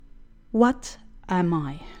What am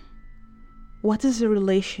I? What is the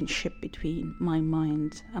relationship between my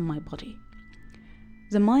mind and my body?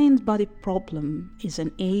 The mind-body problem is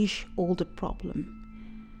an age-old problem.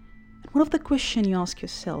 And one of the questions you ask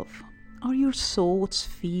yourself, are your thoughts,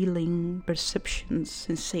 feelings, perceptions,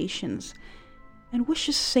 sensations, and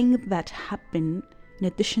wishes things that happen in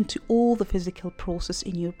addition to all the physical process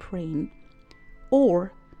in your brain?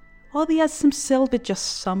 Or are they as themselves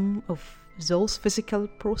just some of those physical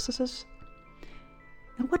processes?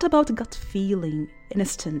 And what about gut feeling,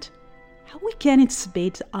 instinct? How we can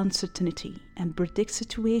anticipate the uncertainty and predict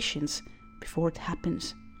situations before it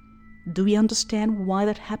happens? Do we understand why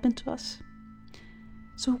that happened to us?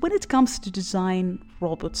 So when it comes to design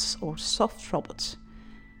robots or soft robots,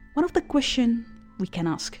 one of the questions we can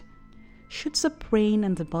ask, should the brain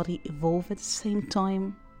and the body evolve at the same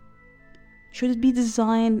time? Should it be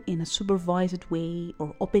designed in a supervised way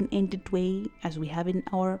or open-ended way as we have in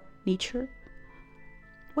our nature?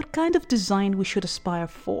 What kind of design we should aspire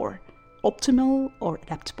for, optimal or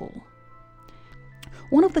adaptable?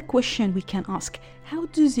 One of the questions we can ask, how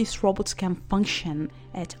do these robots can function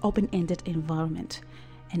at open-ended environment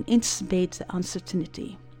and anticipate the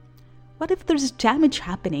uncertainty? What if there's damage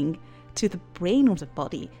happening to the brain or the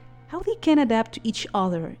body? How they can adapt to each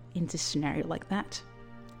other in this scenario like that?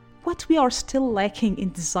 What we are still lacking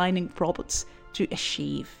in designing robots to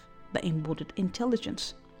achieve the embodied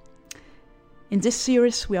intelligence? In this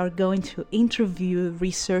series, we are going to interview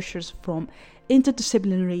researchers from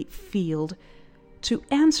interdisciplinary field to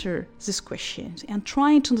answer these questions and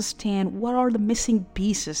trying to understand what are the missing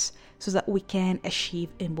pieces so that we can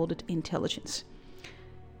achieve embodied intelligence.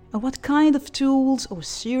 And what kind of tools or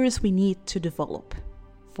series we need to develop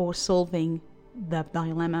for solving the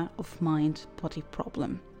dilemma of mind-body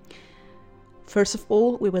problem. First of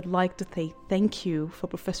all, we would like to say thank you for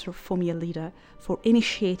Professor Funmi Alida for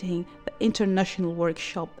initiating the international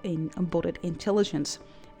workshop in embodied intelligence,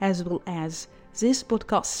 as well as this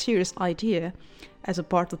podcast series idea as a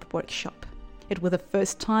part of the workshop. It was the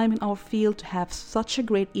first time in our field to have such a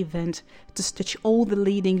great event to stitch all the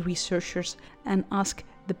leading researchers and ask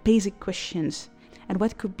the basic questions and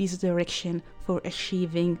what could be the direction for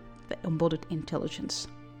achieving the embodied intelligence.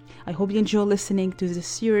 I hope you enjoy listening to this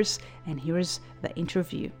series, and here's the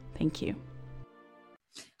interview. Thank you.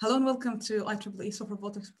 Hello and welcome to IEEE Soft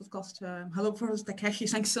Robotics podcast. Hello, Professor Takeshi.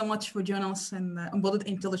 Thanks so much for joining us in the Embodied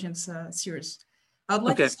Intelligence series. I would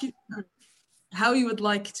like to ask you how you would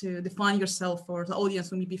like to define yourself for the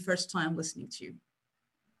audience who may be first time listening to you.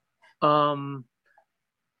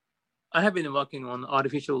 I have been working on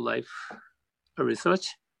artificial life research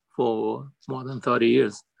for more than 30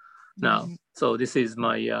 years now. So this is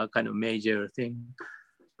my kind of major thing.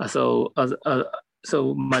 So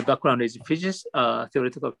my background is physics,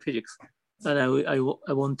 theoretical physics, and I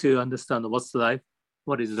want to understand what's life,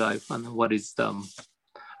 and what is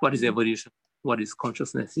evolution, what is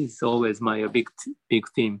consciousness. It's always my big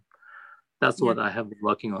theme. That's what I have been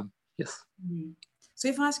working on. Yes. Mm-hmm. So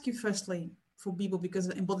if I ask you firstly, for people, because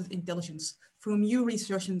of embodied intelligence, from your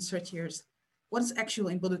research in 30 years, what is actual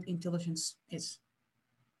embodied intelligence is?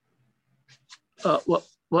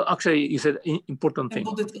 Well, actually, you said important thing.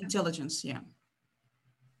 Embodied intelligence, yeah.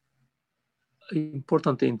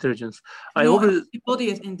 Important intelligence.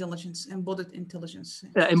 Embodied intelligence. Embodied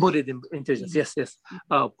intelligence. Yes.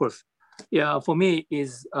 Of course. Yeah. For me,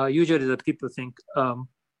 is usually that people think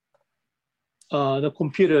the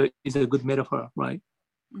computer is a good metaphor, right?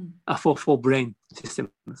 For brain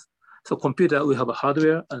systems. So computer, we have a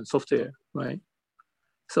hardware and software, right?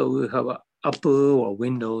 So we have Apple or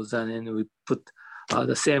Windows, and then we put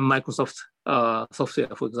the same Microsoft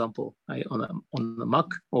software, for example, right, on the Mac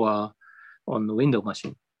or on the Windows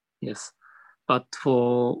machine. Yes. But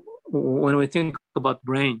when we think about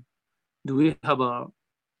brain, do we have a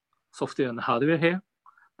software and hardware here?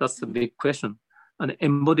 That's the big question. And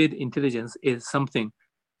embodied intelligence is something,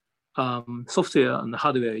 software and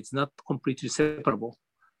hardware is not completely separable.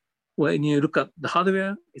 When you look at the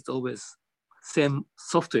hardware, it's always same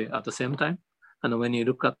software at the same time. And when you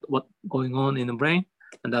look at what's going on in the brain,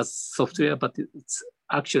 and that's software, but it's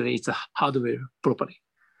a hardware property.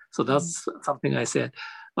 So that's something I said.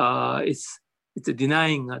 It's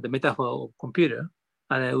denying the metaphor of computer,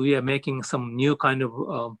 and we are making some new kind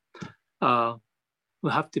of. We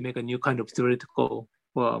have to make a new kind of theoretical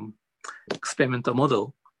experimental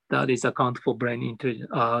model that is account for brain intelligence,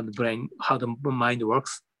 the brain, how the mind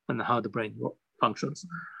works and how the brain functions.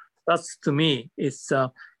 That's, to me, it's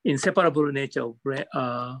inseparable nature of brain,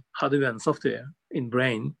 hardware and software in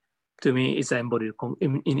brain. To me, it's embodied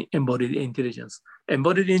intelligence.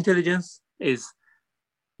 Embodied intelligence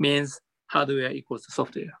means hardware equals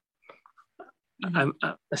software. I'm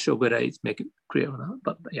not sure whether it's making it clear or not,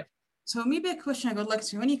 but yeah. So maybe a question I would like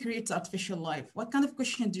to, when you create artificial life, what kind of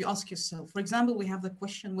question do you ask yourself? For example, we have the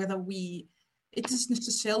question whether it is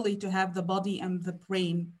necessarily to have the body and the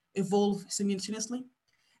brain evolve simultaneously,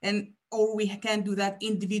 or we can do that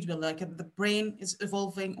individually, like the brain is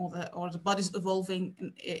evolving or the body is evolving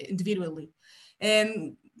individually.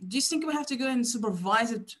 And do you think we have to go in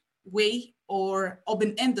supervised way or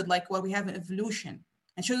open-ended, like what we have in evolution?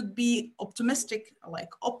 And should it be optimistic, like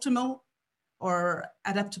optimal, or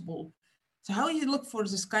adaptable? So how do you look for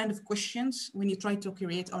this kind of questions when you try to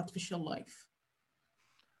create artificial life?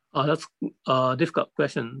 That's a difficult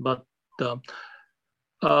question, but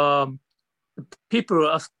people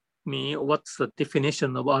ask me what's the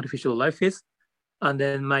definition of artificial life is, and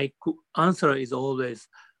then my answer is always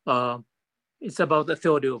it's about the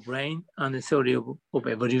theory of brain and the theory of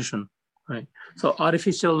evolution, right? So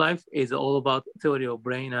artificial life is all about theory of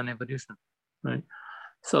brain and evolution, right?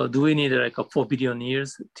 So do we need like 4 billion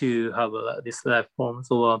years to have this life form?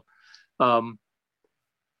 So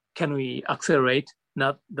can we accelerate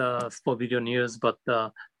not the 4 billion years, but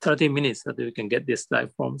 30 minutes that we can get these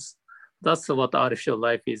life forms? That's what artificial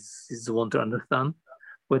life is want to understand.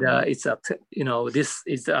 Whether it's this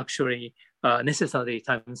is actually necessary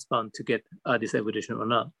time span to get this evolution or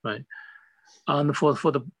not, right? And for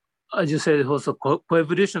the, as you said, also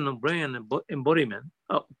co-evolution of brain and embodiment,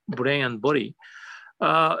 brain and body.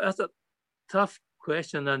 That's a tough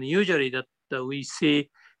question, and usually that we see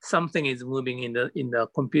something is moving in the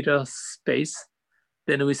computer space,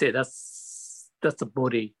 then we say that's a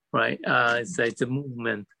body, right? It's a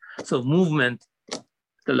movement. So movement,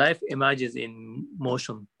 the life emerges in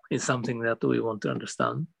motion is something that we want to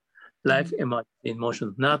understand. Life emerges in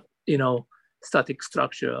motion, not static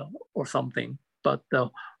structure or something, but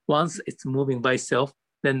once it's moving by itself,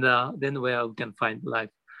 then where we can find life.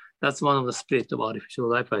 That's one of the spirit of artificial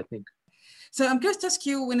life, I think. So I'm curious to ask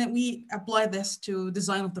you, when we apply this to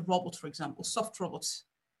design of the robots, for example, soft robots,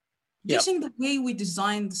 do you think the way we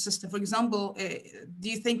design the system, for example, do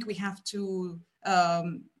you think we have to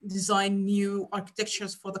design new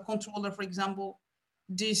architectures for the controller, for example?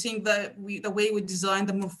 Do you think that the way we design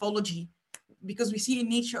the morphology, because we see in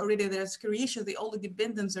nature already there's creation, they all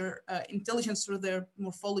depend on their intelligence through their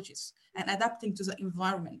morphologies and adapting to the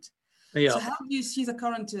environment. Yeah. So how do you see the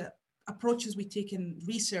current approaches we take in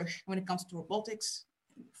research when it comes to robotics,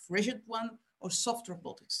 rigid one or soft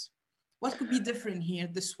robotics? What could be different here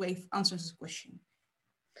this way answers this question?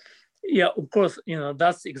 Yeah, of course,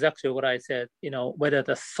 that's exactly what I said, whether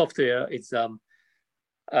the software is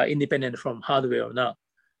independent from hardware or not.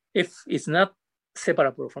 If it's not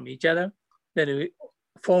separable from each other, then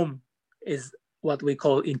form is what we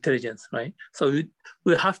call intelligence, right? So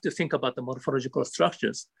we have to think about the morphological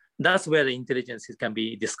structures. That's where the intelligence can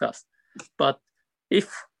be discussed. But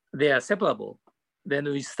if they are separable, then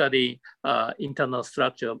we study internal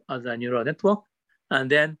structure as a neural network,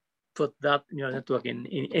 and then put that neural network in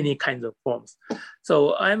any kinds of forms.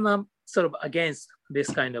 So I'm sort of against this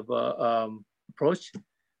kind of approach.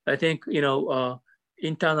 I think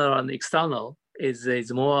internal and external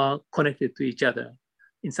is more connected to each other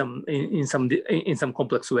in some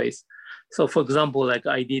complex ways. So for example, like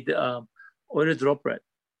I did oil droplet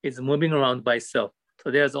is moving around by itself. So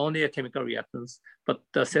there's only a chemical reactance, but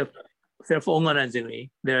the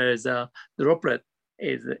self-organizingly, there is a droplet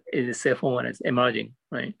is self-organized, emerging,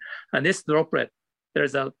 right? And this droplet,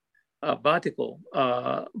 there's a vertical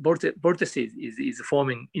vortices is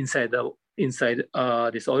forming inside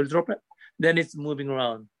this oil droplet. Then it's moving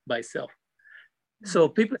around by itself. So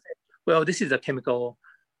people say, well, this is a chemical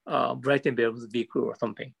Breitenberg's vehicle or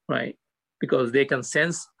something, right? Because they can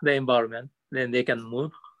sense the environment, then they can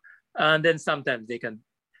move, and then sometimes they can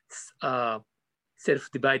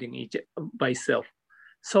self-dividing each by itself.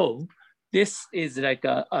 So this is like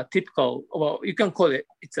a typical, well, you can call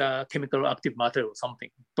it's a chemical active matter or something,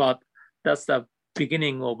 but that's the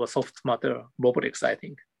beginning of a soft matter robotics, I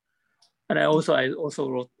think. And I also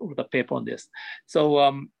wrote a paper on this.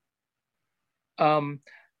 So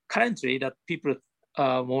currently that people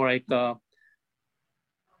more like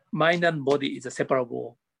mind and body is a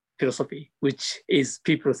separable philosophy, which is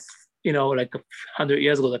people, like 100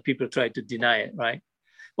 years ago that people tried to deny it, right?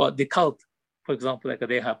 Well, Descartes, for example, like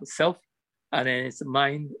they have self, and then its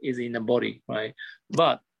mind is in the body, right?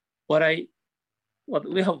 But what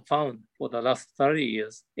we have found for the last 30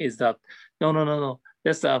 years is that no.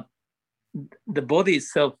 There's the body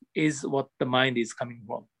itself is what the mind is coming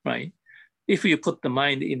from, right? If you put the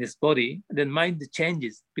mind in this body, then mind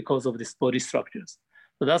changes because of this body structures.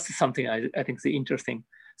 So that's something I think is interesting.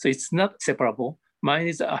 So it's not separable. Mind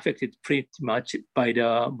is affected pretty much by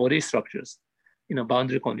the body structures.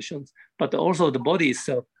 boundary conditions, but also the body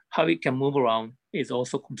itself, how it can move around, is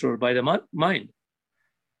also controlled by the mind.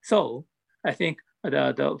 So I think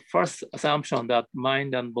the first assumption that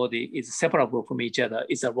mind and body is separable from each other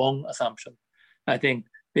is a wrong assumption. I think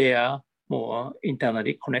they are more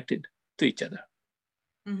internally connected to each other.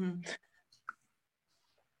 Mm-hmm.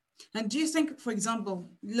 And do you think, for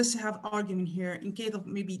example, let's have argument here in case of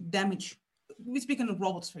maybe damage, we're speaking of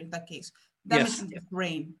robots in that case, damage in the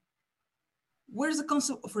brain. Where's the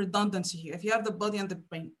concept of redundancy here? If you have the body and the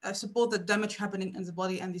brain, I suppose the damage happening in the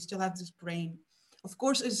body and you still have this brain. Of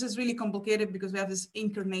course, it's just really complicated because we have this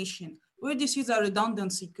incarnation. Where do you see that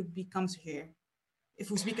redundancy comes here?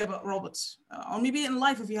 If we speak about robots, or maybe in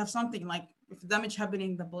life, if you have something like if damage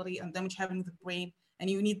happening in the body and damage happening in the brain, and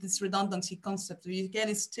you need this redundancy concept, you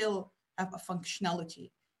can still have a functionality.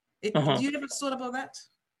 Do you ever thought about that?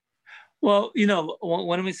 Well,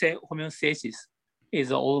 when we say homeostasis,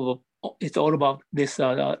 it's all about this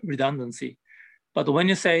redundancy. But when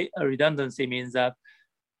you say redundancy, means that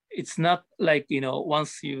it's not like,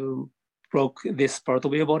 once you broke this part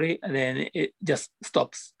of your body, and then it just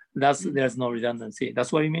stops. There's no redundancy.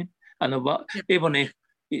 That's what you mean? And even if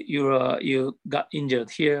you got injured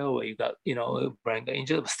here, or you got, brain got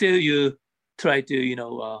injured, still you try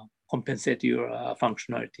to, compensate your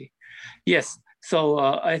functionality. Yes. So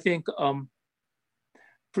I think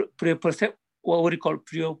what we call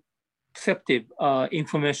perceptive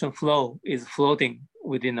information flow is floating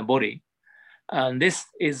within the body. And this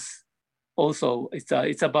is also,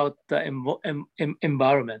 it's about the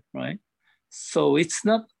environment, right? So it's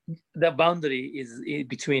not, the boundary is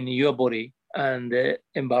between your body and the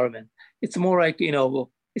environment. It's more like,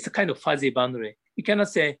 it's a kind of fuzzy boundary. You cannot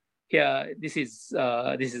say, here, this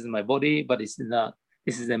is my body, but it's not.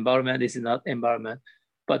 This is environment, this is not environment.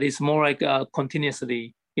 But it's more like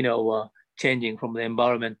continuously, changing from the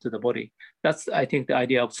environment to the body. That's, I think, the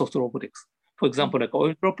idea of soft robotics. For example, like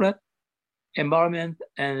oil droplet, environment,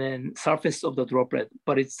 and then surface of the droplet.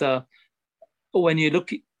 But it's when you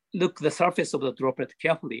look the surface of the droplet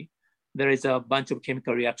carefully, there is a bunch of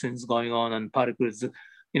chemical reactions going on and particles,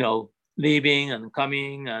 leaving and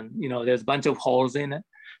coming, and there's a bunch of holes in it.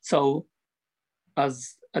 So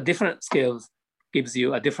as a different scales gives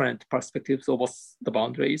you a different perspectives of what's the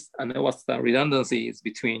boundaries and what's the redundancy is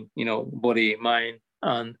between, body, mind,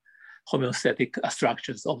 and homeostatic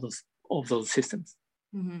structures of those systems.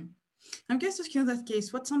 Mm-hmm. I'm curious to in that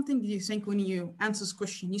case, what's something do you think when you answer this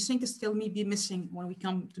question, you think is still maybe missing when we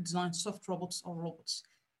come to design soft robots or robots?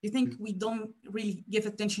 You think we don't really give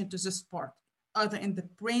attention to this part, either in the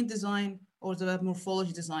brain design or the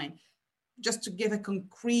morphology design, just to give a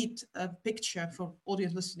concrete picture for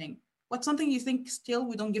audience listening? What's something you think still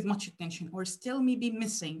we don't give much attention or still maybe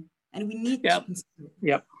missing and we need to consider?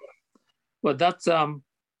 Yeah. Well, that's I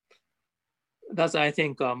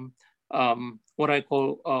think what I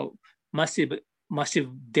call massive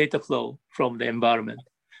data flow from the environment.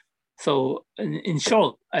 So in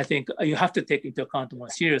short, I think you have to take into account more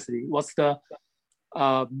seriously what's the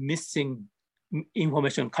missing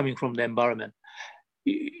information coming from the environment.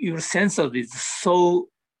 Your sensor is so,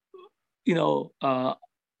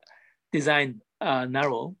 designed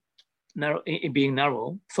being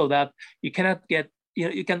narrow, so that you cannot get,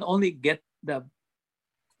 you can only get the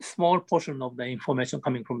small portion of the information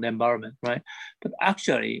coming from the environment, right? But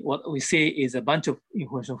actually what we see is a bunch of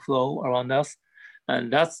information flow around us,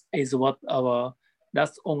 and that is what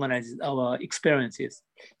that's organizes our experiences.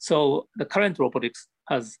 So the current robotics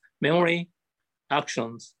has memory,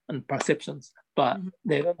 actions, and perceptions, but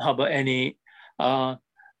they don't have any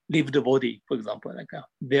lived body, for example. Like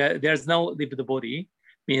there's no lived body,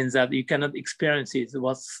 means that you cannot experience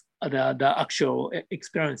what's the actual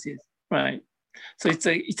experiences, right? So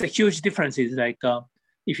it's a huge difference. Is like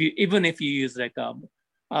even if you use like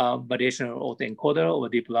variational autoencoder or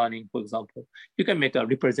deep learning, for example, you can make a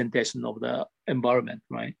representation of the environment,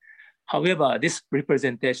 right? However, this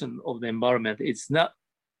representation of the environment is not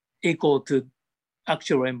equal to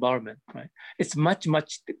actual environment, right? It's much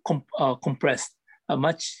compressed,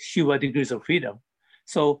 much fewer degrees of freedom.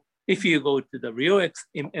 So if you go to the real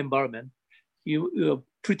environment, you're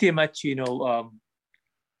pretty much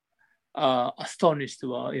astonished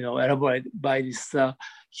to elaborate by this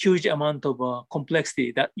huge amount of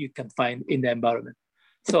complexity that you can find in the environment.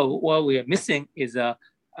 So what we are missing is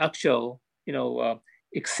actual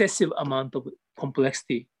excessive amount of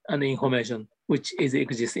complexity and information which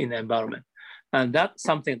exists in the environment, and that's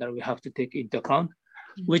something that we have to take into account,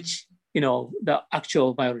 which the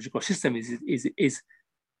actual biological system is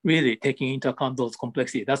really taking into account those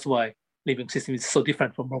complexity. That's why living system is so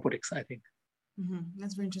different from robotics, I think.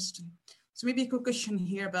 That's very interesting. So maybe a quick question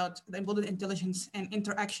here about the embodied intelligence and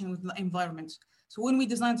interaction with the environment. So when we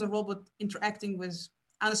design the robot interacting with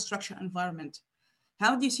unstructured environment,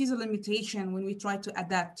 how do you see the limitation when we try to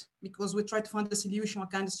adapt? Because we try to find a solution, what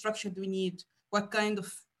kind of structure do we need? What kind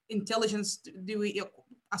of intelligence do we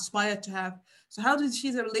aspire to have? So how do you see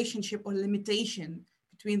the relationship or limitation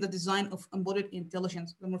between the design of embodied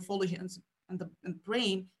intelligence, the morphology and the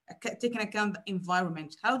brain, taking account the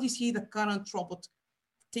environment? How do you see the current robot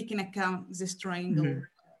taking account this triangle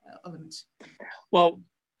elements? Well,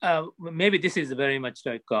 maybe this is very much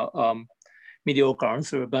like a mediocre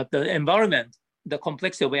answer, but the environment, the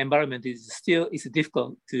complexity of environment is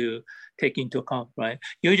difficult to take into account, right?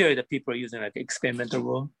 Usually the people are using like experimental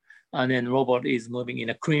room, and then robot is moving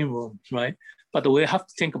in a clean room, right? But we have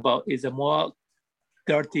to think about is a more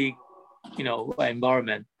dirty,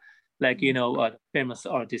 environment, like famous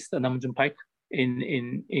artist Nam June Paik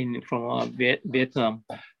from Vietnam,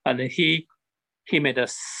 and he made a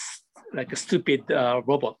stupid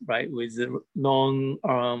robot, right, with long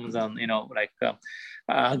arms and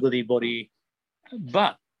ugly body.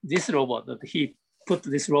 But this robot, that he put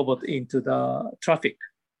this robot into the traffic,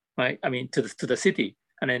 right? I mean, to the city,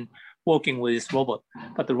 and then walking with this robot.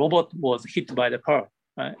 But the robot was hit by the car,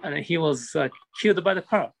 right? And he was killed by the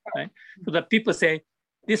car, right? So the people say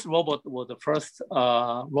this robot was the first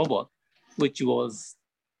robot which was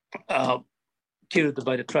killed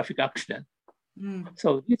by the traffic accident.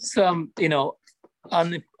 So it's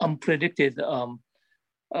unpredicted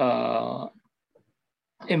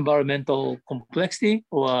environmental complexity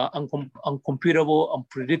or uncomputable,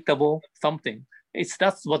 unpredictable something.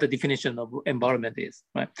 That's what the definition of environment is,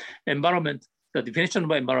 right? Environment, the definition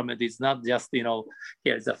of environment is not just,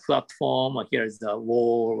 here's a platform, or here's a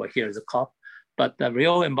wall, or here's a cup, but the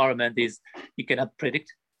real environment is you cannot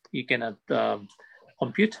predict, you cannot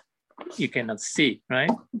compute, you cannot see,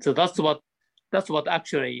 right? So that's what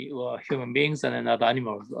actually human beings and other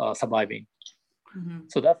animals are surviving.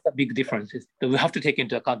 So that's the big difference. Is that we have to take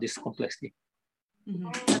into account this complexity.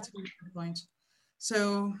 That's a good point.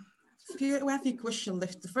 So we have a question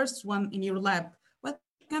left. The first one in your lab, what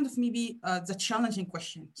kind of maybe the challenging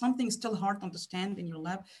question? Something still hard to understand in your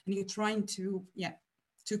lab, and you're trying to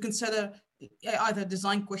consider either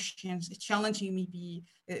design questions, challenging maybe,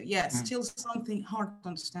 still something hard to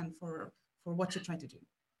understand for what you're trying to do.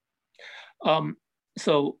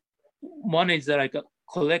 So one is like a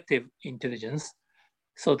collective intelligence.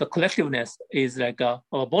 So the collectiveness is like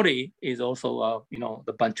our body is also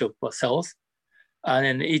the bunch of cells,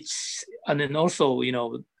 and then also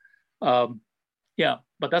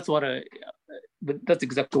but that's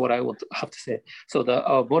exactly what I would have to say. So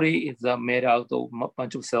our body is made out of a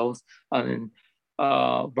bunch of cells, and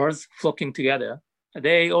birds flocking together.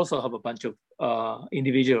 They also have a bunch of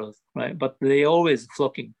individuals, right? But they always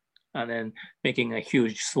flocking and then making a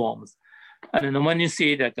huge swarms. And then when you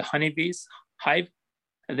see like the honeybees hive,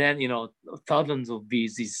 then thousands of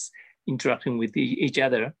bees is interacting with each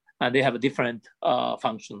other, and they have different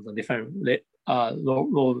functions and different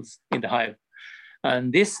roles in the hive.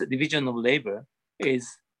 And this division of labor is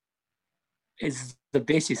the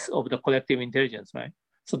basis of the collective intelligence, right?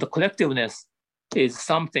 So the collectiveness is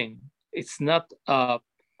something. It's not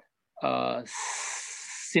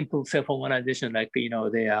simple self-organization, like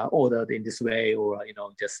they are ordered in this way, or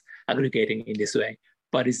just aggregating in this way.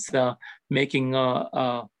 But it's making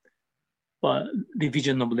a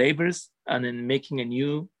division of labors and then making a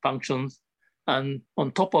new functions, and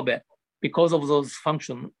on top of it, because of those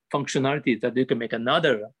functionalities, that you can make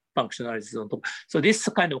another functionalities on top. So this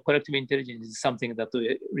kind of collective intelligence is something that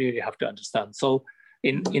we really have to understand. So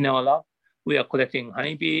in our lab, we are collecting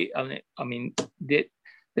honeybee. I mean,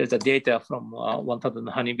 there's a data from 1,000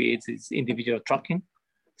 honeybees is individual tracking.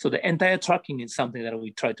 So the entire tracking is something that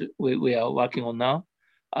we are working on now,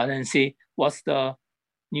 and then see what's the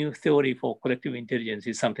new theory for collective intelligence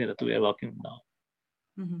is something that we are working on now.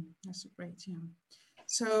 That's great, yeah.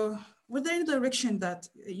 So were there any direction that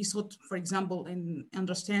you thought, for example, in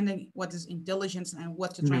understanding what is intelligence and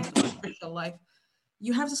what you're trying to do in your life,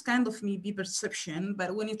 you have this kind of maybe perception,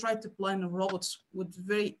 but when you try to apply in robots with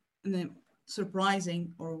very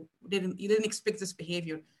surprising, or you didn't expect this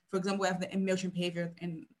behavior. For example, we have the emotion behavior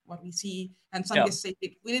and what we see, and some guys say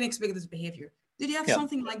we didn't expect this behavior. Did you have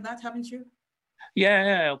something like that happen to you?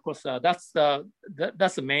 Yeah, of course. That's the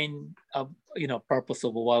main purpose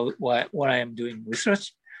of what I am doing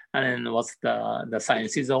research, and then what the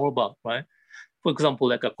science is all about, right? For example,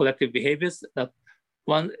 like a collective behaviors that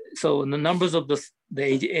one. So the numbers of the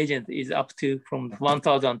agent is up to from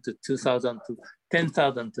 1,000 to 2,000 to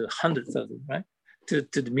 10,000 to 100,000, right? To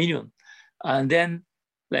the million, and then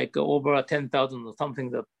like over 10,000 or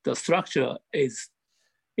something, the structure is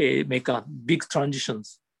make a big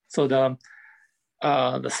transitions. So the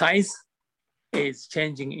size is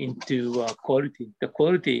changing into quality. The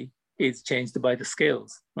quality is changed by the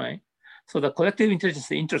scales, right? So the collective intelligence,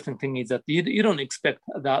 the interesting thing is that you don't expect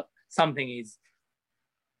that something is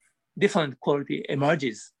different quality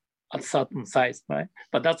emerges at certain size, right?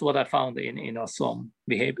 But that's what I found in our SOM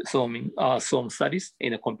behavior, SOM studies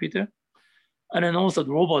in a computer. And then also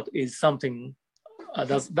the robot is something,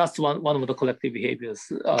 that's one of the collective behaviors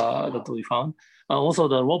that we found. Also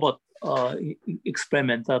the robot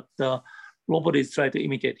experiment that the robot is trying to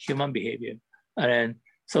imitate human behavior. And then,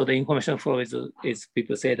 so the information flow is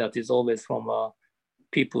people say that is always from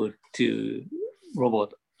people to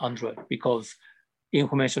robot Android, because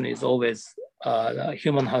information is always,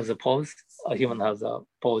 human has a pose, human has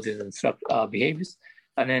poses and behaviors,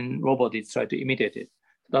 and then robot is trying to imitate it.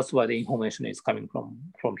 That's why the information is coming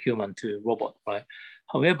from human to robot, right?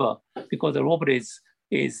 However, because the robot is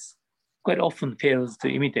quite often fails to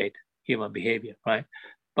imitate human behavior, right?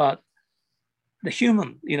 But the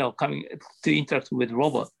human, coming to interact with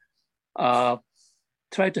robot,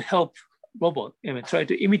 try to help robot, try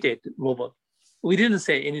to imitate robot. We didn't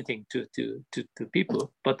say anything to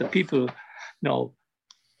people, but the people,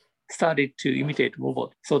 started to imitate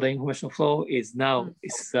robot. So the information flow is now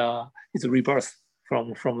is a reverse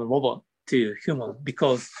from the robot to human,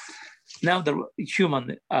 because now the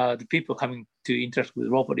human, the people coming to interact with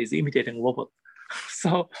robot is imitating robot.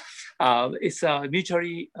 So it's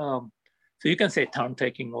mutually, so you can say turn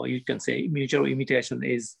taking, or you can say mutual imitation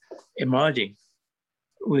is emerging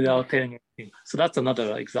without telling anything. So that's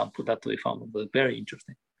another example that we found was very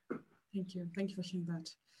interesting. Thank you. Thank you for sharing that.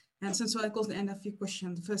 And since I close the end, a few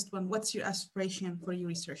questions. The first one, what's your aspiration for your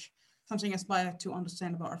research? Something aspire to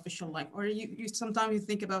understand about artificial life, or you sometimes you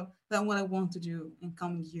think about that what I want to do in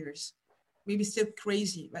coming years. Maybe still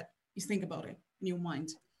crazy, but you think about it in your mind.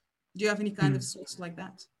 Do you have any kind of thoughts like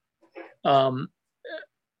that?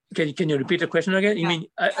 Can you repeat the question again? You mean,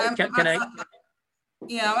 can I?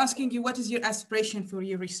 Yeah, I'm asking you, what is your aspiration for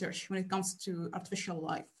your research when it comes to artificial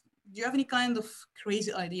life? Do you have any kind of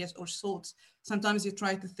crazy ideas or thoughts? Sometimes you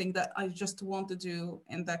try to think that I just want to do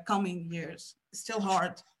in the coming years. It's still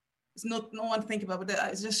hard. It's not, no one think about it, but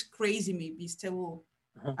it's just crazy maybe still.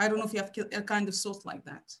 I don't know if you have a kind of thought like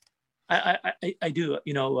that. I do,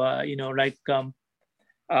 like,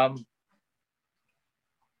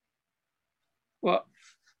 well,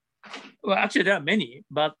 actually there are many,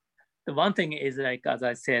 but the one thing is, like, as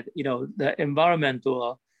I said, the environment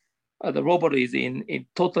or the robot is in a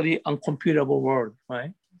totally uncomputable world,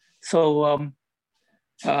 right? So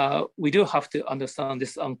we do have to understand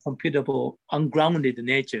this uncomputable, ungrounded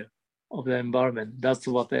nature of the environment. That's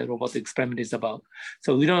what the robot experiment is about.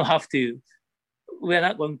 So we don't have to, we're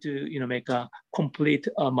not going to, make a complete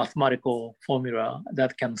mathematical formula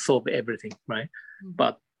that can solve everything, right?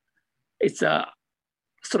 But it's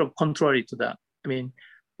sort of contrary to that. I mean,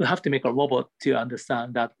 we have to make a robot to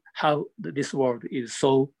understand that how this world is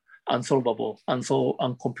so unsolvable and so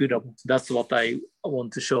uncomputable. That's what I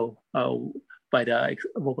want to show by the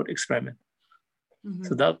robot experiment.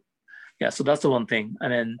 So so that's the one thing.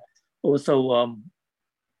 And then also,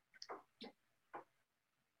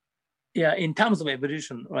 in terms of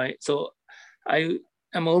evolution, right? So I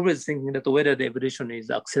am always thinking that whether the evolution is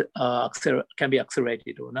can be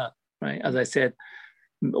accelerated or not, right? As I said,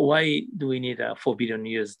 why do we need 4 billion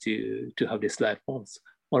years to have these life forms?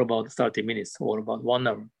 What about 30 minutes? What about 1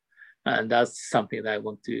 hour? And that's something that I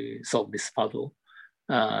want to solve this puzzle.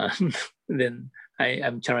 Then I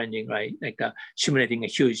am challenging, right? Like simulating a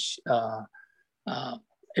huge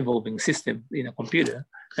evolving system in a computer.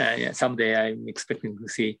 Someday I'm expecting to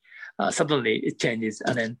see suddenly it changes,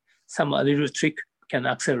 and then some little trick can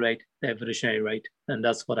accelerate the evolutionary rate. And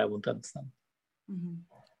that's what I want to understand.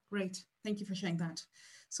 Great. Thank you for sharing that.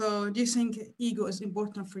 So do you think ego is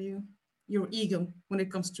important for you? Your ego, when it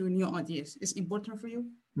comes to new ideas, is important for you?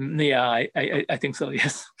 Yeah, I think so,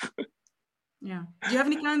 yes. Yeah. Do you have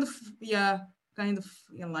any kind of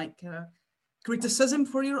criticism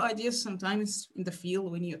for your ideas sometimes in the field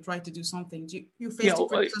when you try to do something? Do you face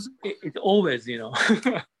criticism? It's always,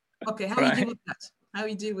 Okay, how do you deal with that? How do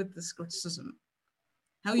you deal with this criticism?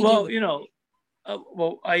 I'm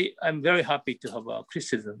very happy to have a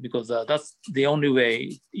criticism, because that's the only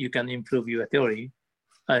way you can improve your theory,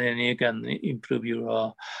 and then you can improve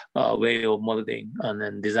your way of modeling and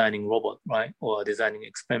then designing robot, right? Or designing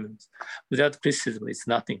experiments. Without criticism, it's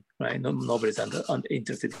nothing, right? Nobody's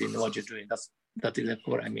interested in what you're doing. That's exactly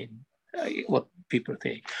what I mean, what people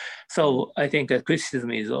think. So I think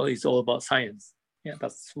criticism is all about science. Yeah,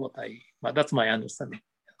 that's my understanding.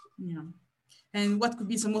 Yeah. And what could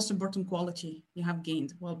be the most important quality you have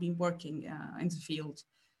gained while being working in the field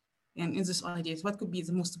and in these ideas? What could be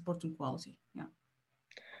the most important quality? Yeah.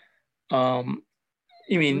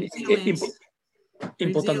 You mean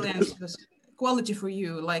important resilience quality for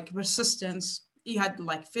you, like persistence? You had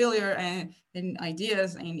like failure and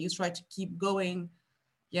ideas, and you try to keep going.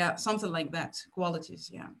 Yeah, something like that. Qualities.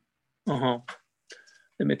 Yeah.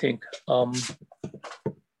 Let me think.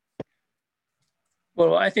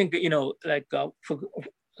 Well, I think, you know, like for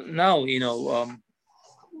now, you know,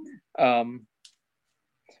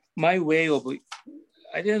 my way of,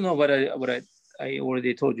 I didn't know what I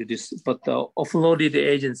already told you this, but offloaded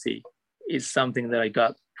agency is something that I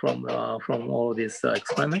got from all this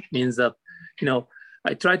experiment. Means that, you know,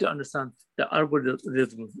 I try to understand the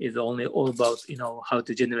algorithm is only all about, you know, how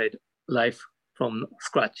to generate life from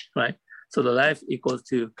scratch, right? So the life equals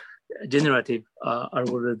to generative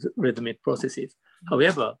algorithmic processes.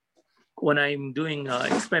 However, when I'm doing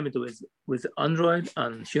experiment with Android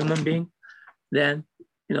and human being, then,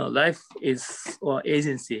 you know, life is, or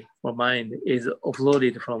agency or mind is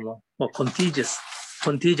offloaded from or contagious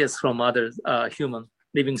from other human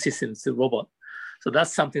living systems to robot. So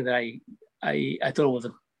that's something that I thought was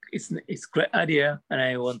it's great idea, and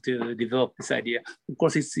I want to develop this idea. Of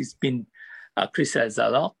course, it's been criticized a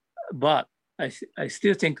lot, but I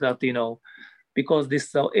still think that, you know, because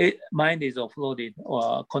this mind is offloaded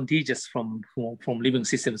or contagious from living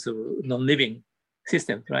systems to non-living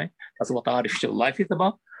systems, right? That's what artificial life is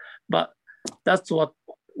about. But that's what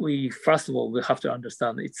we, first of all, we have to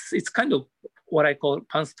understand. It's kind of what I call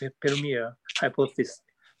panspermia hypothesis.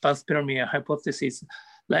 Panspermia hypothesis,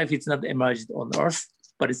 life is not emerged on Earth,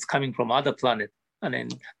 but it's coming from other planet and then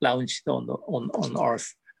launched on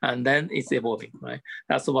Earth. And then it's evolving, right?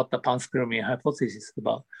 That's what the panspermia hypothesis is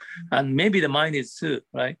about. And maybe the mind is too,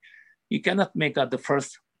 right? You cannot make out the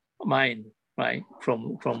first mind, right,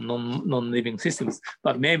 from non-living systems,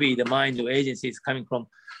 but maybe the mind or agency is coming from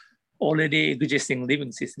already existing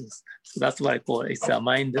living systems. So that's what I call it. It's a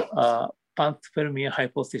mind, panspermia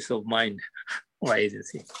hypothesis of mind or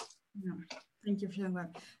agency. Yeah, thank you for sharing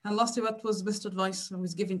that. And lastly, what was the best advice that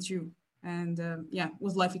was given to you? And yeah,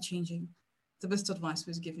 was life changing? The best advice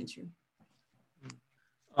was given to you?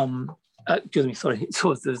 Excuse me, sorry.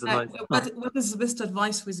 So there's a noise. What is the best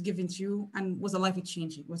advice was given to you, and was it life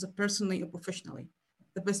changing? Was it personally or professionally?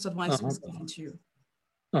 The best advice was given to you.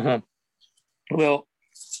 Well,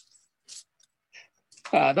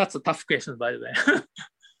 that's a tough question, by the way.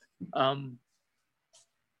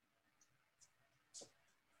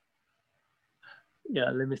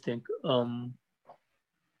 Yeah, let me think.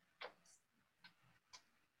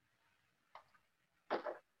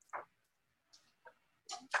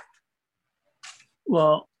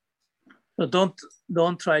 Well,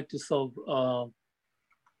 don't try to solve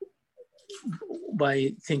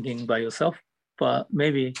by thinking by yourself, but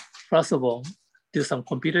maybe first of all, do some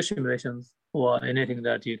computer simulations or anything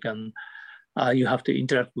that you can. You have to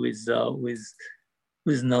interact with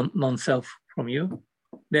non-self from you.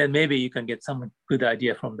 Then maybe you can get some good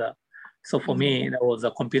idea from that. So for me, that was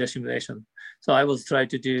a computer simulation. So I was trying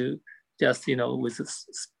to do just, you know, with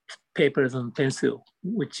papers and pencil,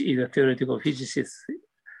 which is a theoretical physicist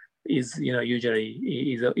is, you know, usually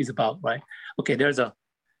is about, right? Okay, there's a,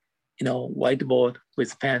 you know, whiteboard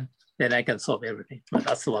with pen, then I can solve everything. But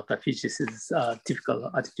that's what the physicist's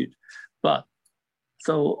typical attitude. But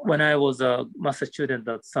so when I was a master student,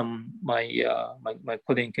 that my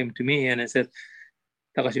colleague came to me and I said,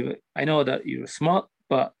 Takashi, I know that you're smart,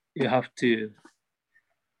 but you have to,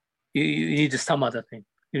 you need some other thing.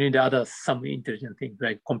 You need some intelligent thing,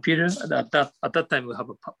 like computers. At that time, we have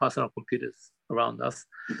personal computers around us.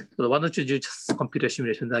 So why don't you do just computer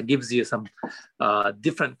simulation that gives you some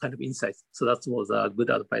different kind of insights. So that was a good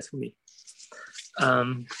advice for me.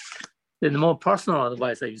 Then the more personal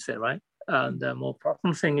advice that you said, right? And the more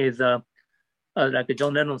personal thing is, like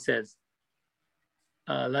John Lennon says,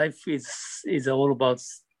 life is all about,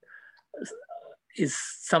 is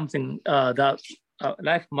something that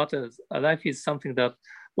life matters. Life is something that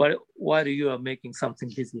while you are making something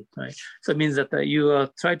busy, right? So it means that you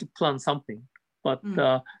try to plan something, but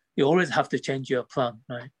you always have to change your plan,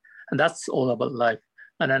 right? And that's all about life.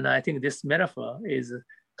 And then I think this metaphor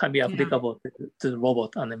can be applicable to the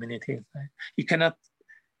robot and many things. Right? You cannot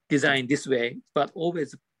design this way, but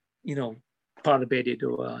always, you know, perturbated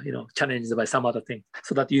or, you know, challenged by some other thing,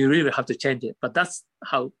 so that you really have to change it. But that's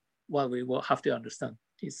what we will have to understand.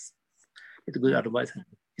 It's good advice.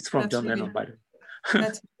 It's from John Lennon, by the way.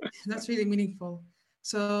 That's really meaningful.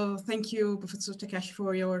 So thank you, Professor Takashi,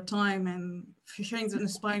 for your time and for sharing the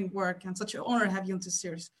inspiring work, and such an honor to have you on this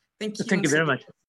series. Thank you. Thank you very much.